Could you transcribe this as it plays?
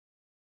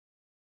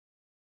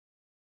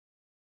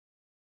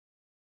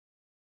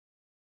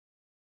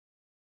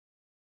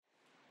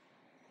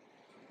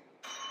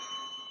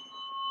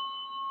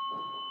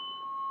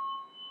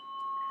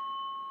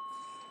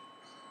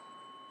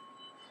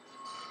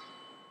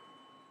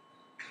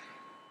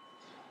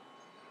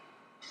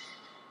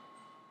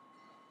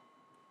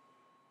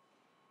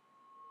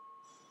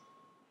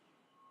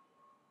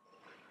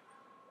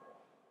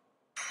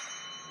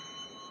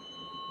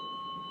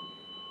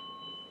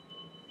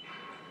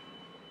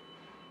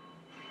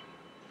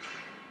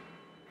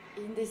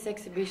In this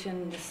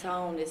exhibition, the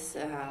sound is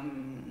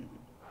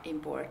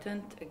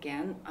important.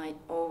 Again, I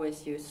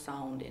always use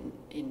sound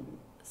in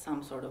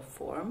some sort of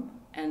form,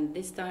 and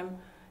this time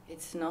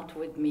it's not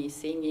with me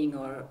singing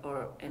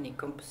or any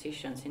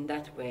compositions in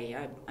that way.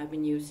 I've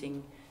been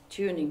using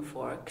tuning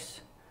forks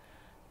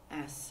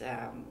as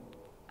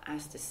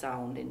the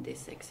sound in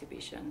this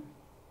exhibition,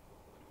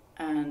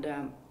 and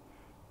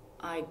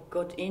I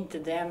got into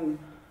them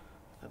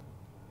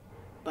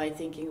by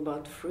thinking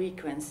about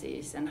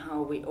frequencies and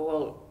how we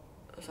all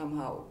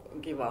somehow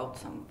give out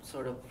some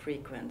sort of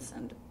frequency,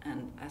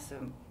 and as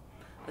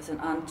an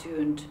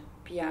untuned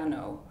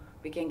piano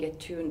we can get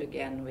tuned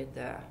again with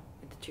the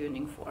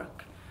tuning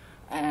fork.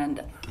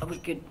 And we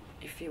could,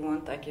 if you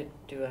want, I could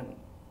do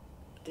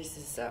this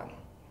is a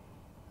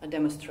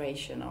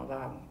demonstration of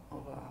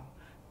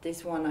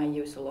this one I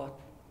use a lot.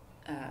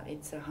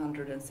 It's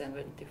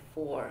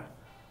 174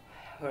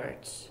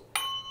 hertz,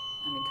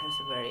 and it has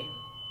a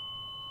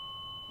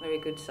very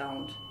good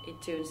sound. It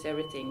tunes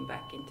everything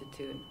back into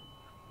tune.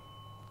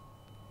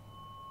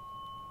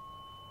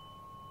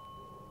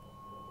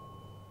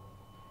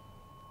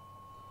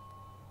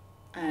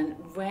 And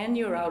when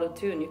you're out of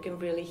tune, you can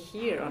really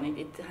hear on it.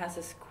 It has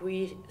a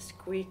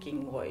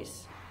squeaking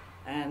voice,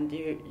 and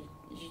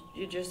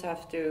you just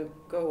have to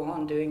go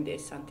on doing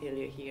this until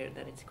you hear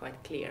that it's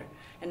quite clear.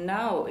 And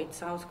now it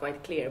sounds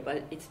quite clear,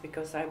 but it's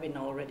because I've been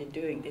already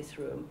doing this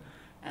room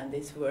and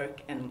this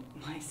work and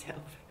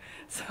myself.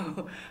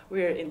 So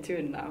we're in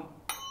tune now.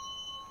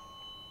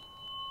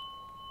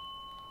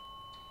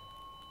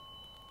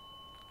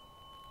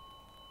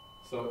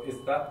 So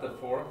is that the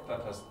fork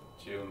that has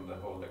tuned the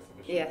whole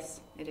exhibition?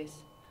 Yes, it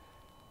is.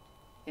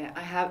 Yeah,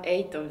 I have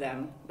 8 of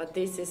them, but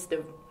this is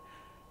the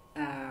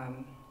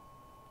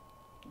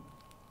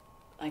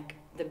like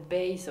the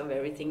base of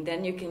everything.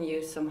 Then you can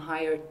use some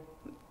higher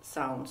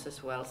sounds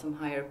as well, some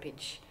higher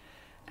pitch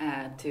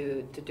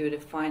to do the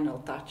final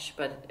touch.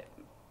 But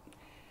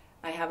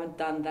I haven't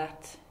done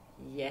that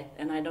yet,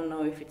 and I don't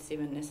know if it's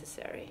even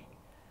necessary.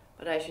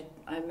 But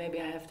maybe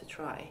I have to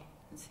try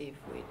and see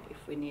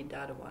if we need the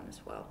other one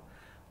as well.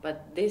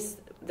 But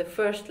the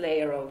first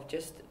layer of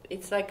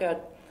it's like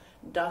a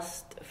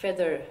dust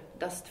feather.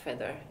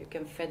 You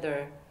can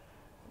feather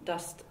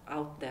dust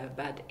out the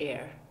bad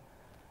air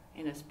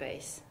in a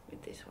space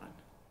with this one.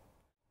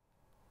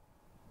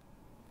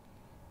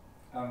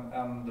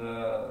 And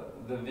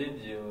the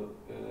video,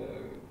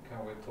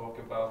 can we talk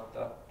about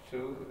that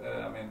too?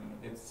 I mean,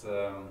 it's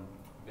a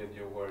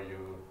video where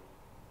you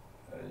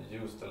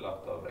used a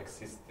lot of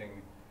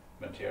existing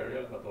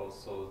material, but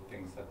also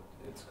things that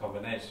it's a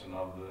combination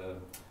of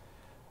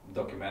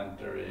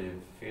documentary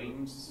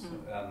films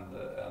and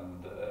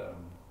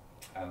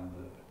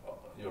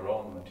your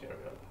own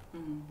material.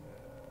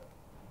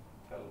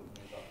 Tell me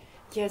about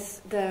it.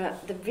 Yes,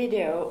 the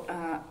video.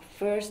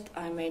 First,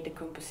 I made the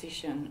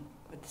composition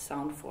with the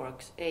sound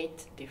forks,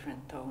 8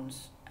 different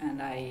tones, and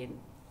I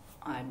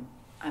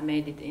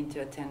made it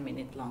into a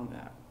 10-minute long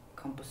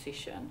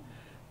composition.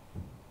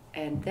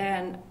 And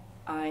then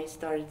I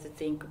started to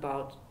think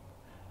about.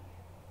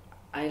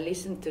 I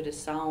listened to the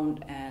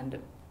sound and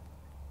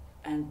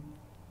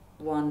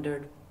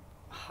wondered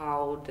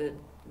how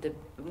the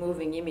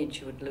moving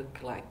image would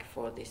look like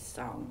for this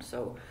sound.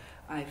 So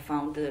I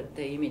found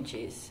the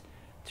images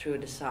through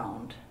the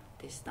sound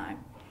this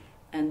time.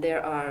 And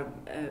there are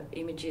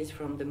images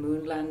from the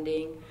moon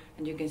landing,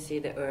 and you can see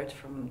the Earth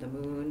from the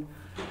moon.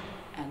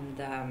 And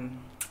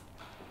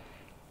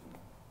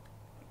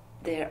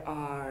there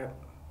are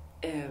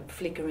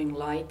flickering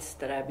lights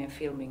that I've been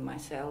filming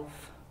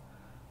myself.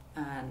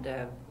 And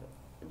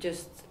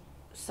just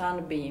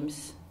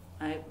sunbeams.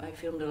 I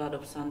filmed a lot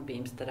of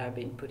sunbeams that I've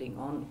been putting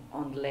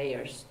on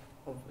layers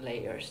of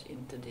layers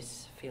into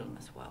this film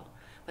as well.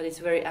 But it's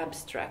very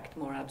abstract,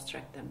 more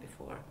abstract than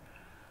before.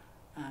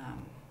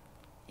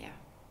 Yeah.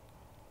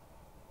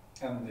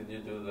 And did you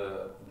do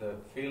the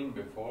film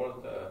before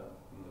the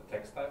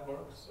textile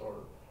works,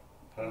 or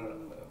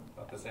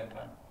at the same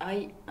time?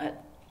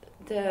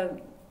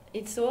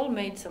 It's all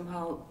made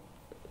somehow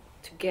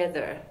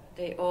together.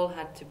 They all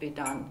had to be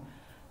done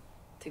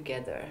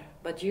together.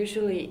 But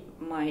usually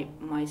my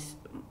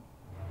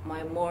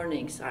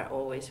mornings are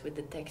always with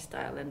the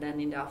textile, and then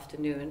in the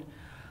afternoon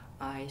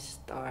I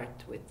start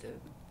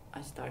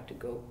to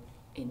go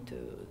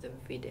into the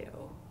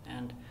video.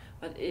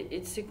 But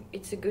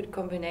it's a good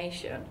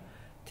combination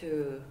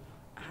to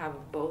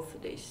have both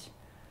of these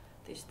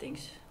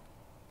things.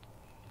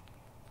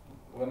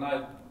 When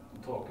I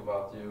talk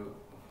about you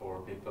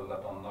for people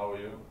that don't know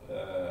you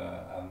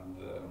and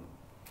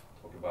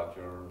talk about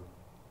your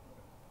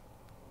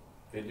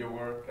video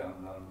work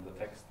and the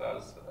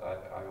textiles,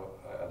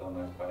 I don't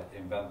know if I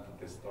invented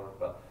this story,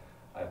 but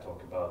I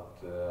talk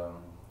about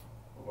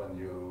when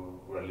you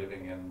were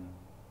living in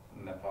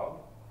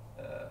Nepal,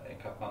 in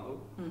Kathmandu,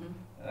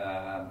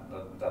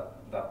 and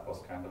that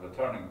was kind of a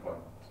turning point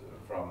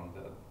from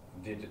the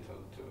digital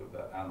to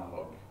the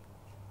analog.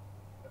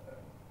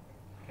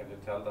 Can you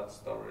tell that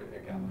story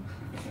again?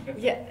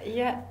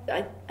 Yeah.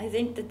 I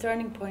think the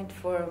turning point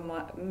for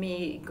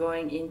me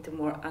going into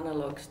more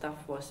analog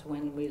stuff was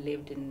when we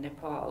lived in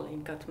Nepal,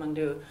 in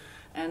Kathmandu,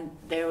 and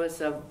there was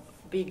a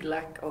big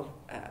lack of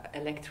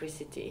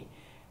electricity.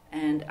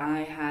 And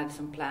I had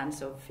some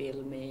plans of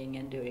filming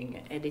and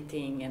doing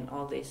editing and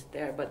all this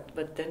there,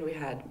 but then we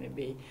had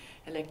maybe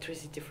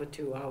electricity for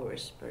 2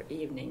 hours per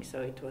evening,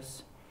 so it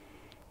was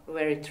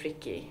very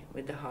tricky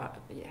with the heart.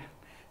 Yeah.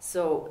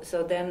 So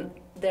then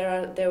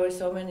there were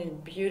so many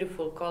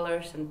beautiful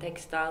colors and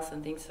textiles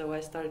and things. So I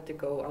started to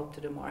go out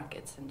to the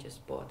markets and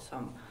just bought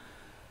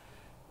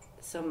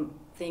some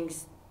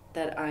things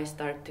that I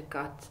started to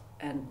cut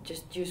and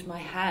just use my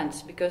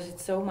hands, because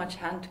it's so much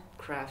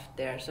handcraft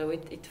there. So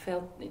it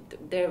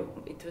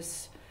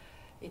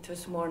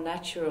was more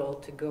natural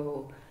to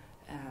go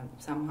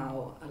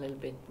somehow a little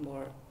bit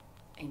more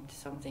into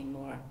something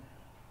more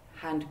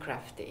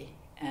handcrafty.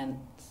 And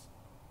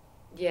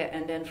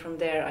then from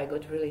there I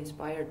got really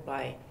inspired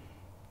by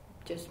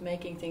just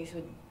making things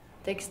with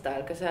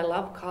textile, because I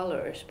love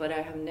colors, but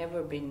I have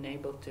never been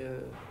able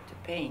to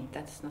paint.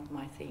 That's not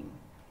my thing.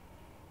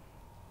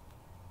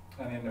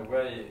 And in a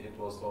way it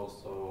was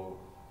also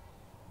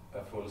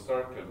a full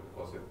circle,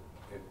 because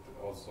it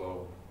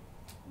also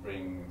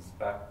brings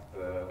back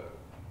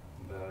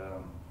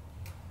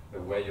the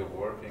way of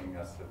working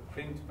as a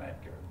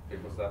printmaker,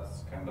 because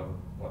that's kind of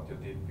what you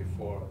did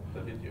before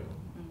the video.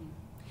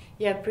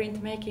 Yeah,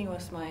 printmaking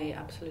was my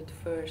absolute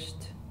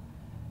first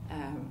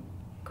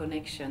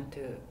connection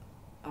to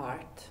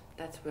art.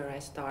 That's where I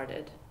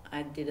started.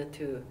 I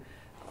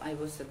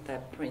was at the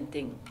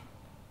printing,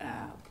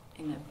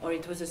 or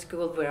it was a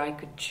school where I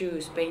could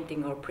choose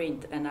painting or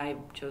print, and I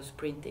chose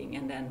printing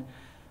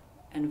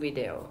and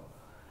video.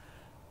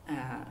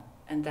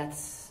 And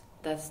that's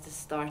the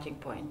starting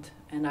point.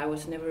 And I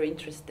was never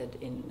interested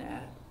in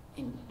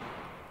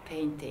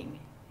painting.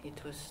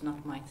 It was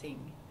not my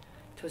thing.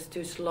 It was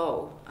too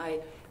slow.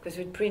 Because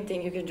with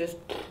printing you can just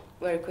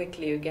very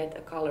quickly you get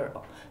a color,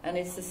 and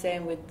it's the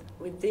same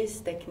with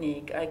this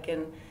technique. I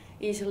can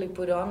easily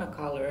put on a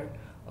color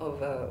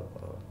of a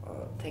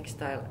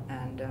textile,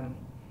 and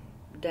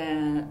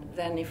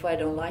then if I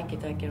don't like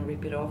it, I can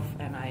rip it off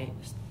and I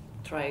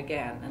try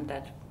again, and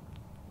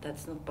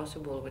that's not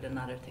possible with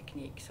another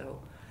technique. So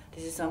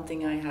this is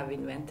something I have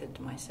invented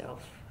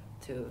myself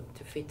to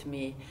fit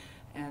me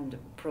and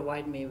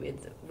provide me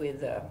with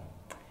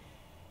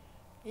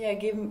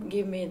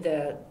give me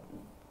the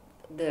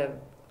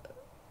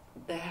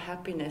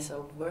happiness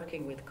of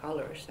working with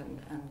colors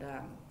and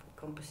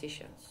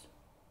compositions.